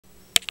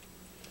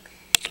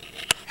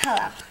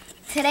Hello.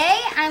 Today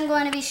I'm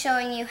going to be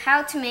showing you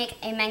how to make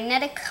a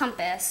magnetic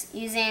compass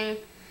using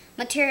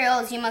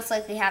materials you most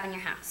likely have in your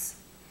house.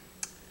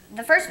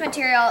 The first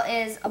material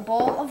is a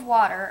bowl of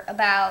water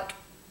about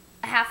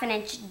a ½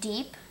 inch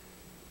deep.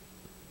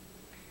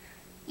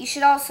 You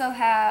should also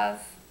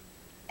have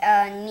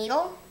a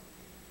needle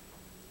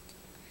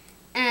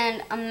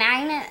and a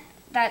magnet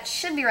that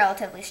should be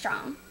relatively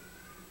strong.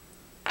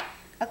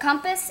 A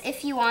compass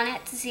if you want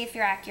it to see if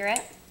you're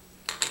accurate,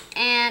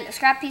 and a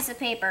scrap piece of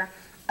paper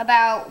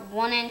about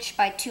 1 inch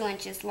by 2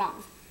 inches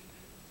long.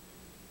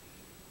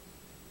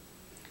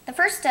 The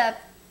first step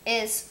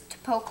is to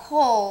poke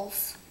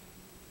holes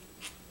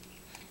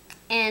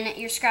in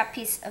your scrap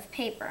piece of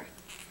paper,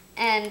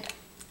 and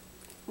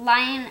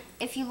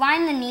if you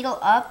line the needle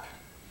up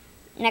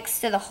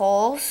next to the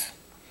holes,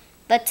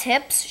 the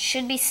tips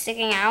should be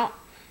sticking out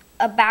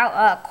about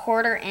a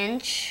 1/4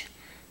 inch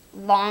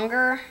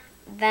longer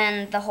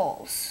than the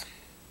holes.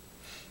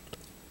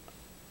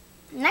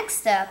 Next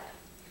step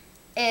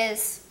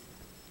is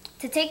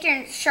to take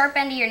your sharp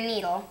end of your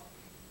needle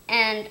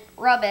and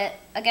rub it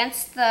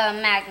against the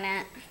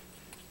magnet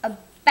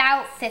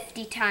about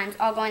 50 times,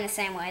 all going the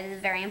same way. This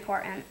is very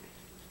important.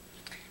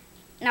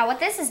 Now what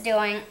this is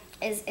doing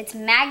is it's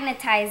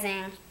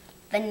magnetizing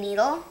the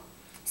needle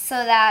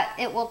so that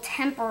it will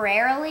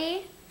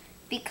temporarily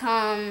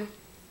become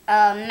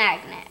a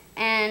magnet.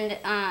 And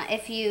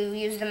if you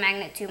use the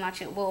magnet too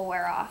much, it will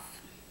wear off.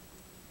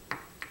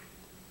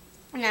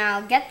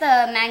 Now get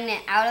the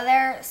magnet out of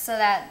there so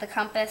that the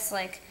compass,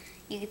 like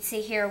you can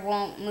see here,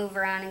 won't move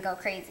around and go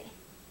crazy.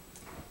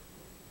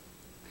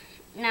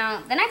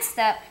 Now the next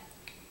step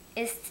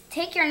is to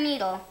take your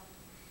needle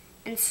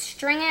and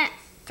string it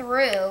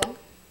through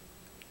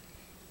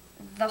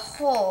the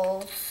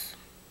holes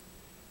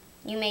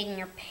you made in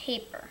your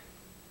paper.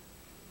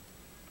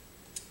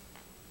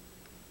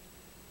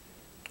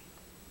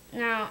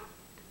 Now,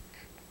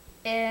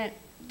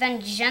 then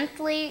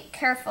gently,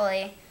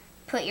 carefully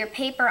put your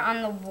paper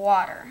on the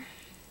water,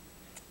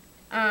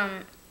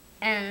 and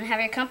have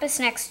your compass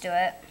next to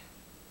it.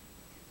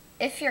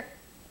 If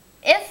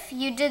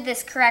you did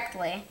this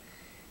correctly,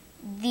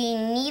 the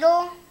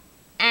needle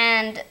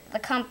and the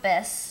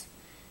compass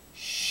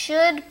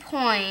should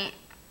point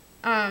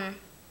about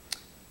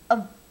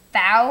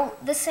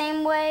the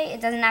same way.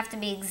 It doesn't have to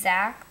be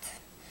exact.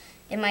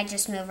 It might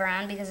just move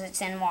around because it's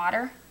in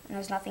water and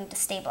there's nothing to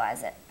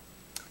stabilize it.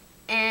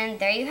 And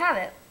there you have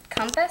it,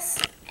 compass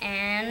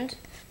and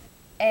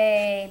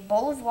a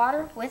bowl of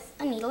water with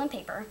a needle and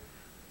paper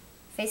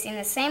facing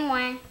the same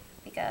way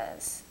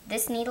because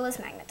this needle is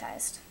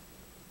magnetized.